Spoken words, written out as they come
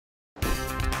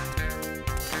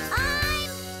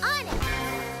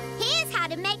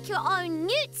your own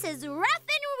Newts' rough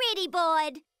and ready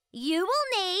board. You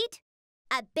will need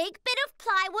a big bit of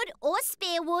plywood or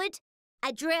spare wood,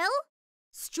 a drill,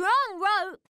 strong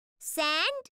rope,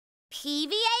 sand,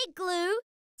 PVA glue,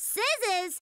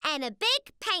 scissors, and a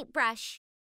big paintbrush.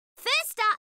 First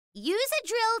up, use a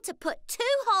drill to put 2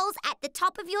 holes at the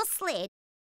top of your sled,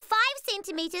 5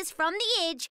 centimetres from the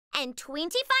edge and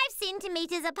 25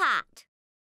 centimetres apart.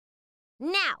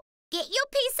 Now, get your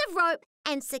piece of rope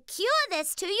and secure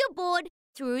this to your board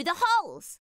through the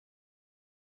holes.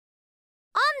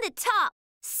 On the top,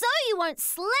 so you won't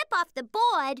slip off the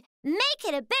board, make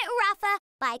it a bit rougher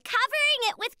by covering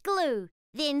it with glue,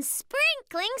 then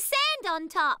sprinkling sand on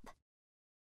top.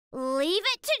 Leave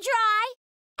it to dry,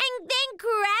 and then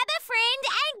grab a friend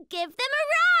and give them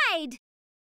a ride.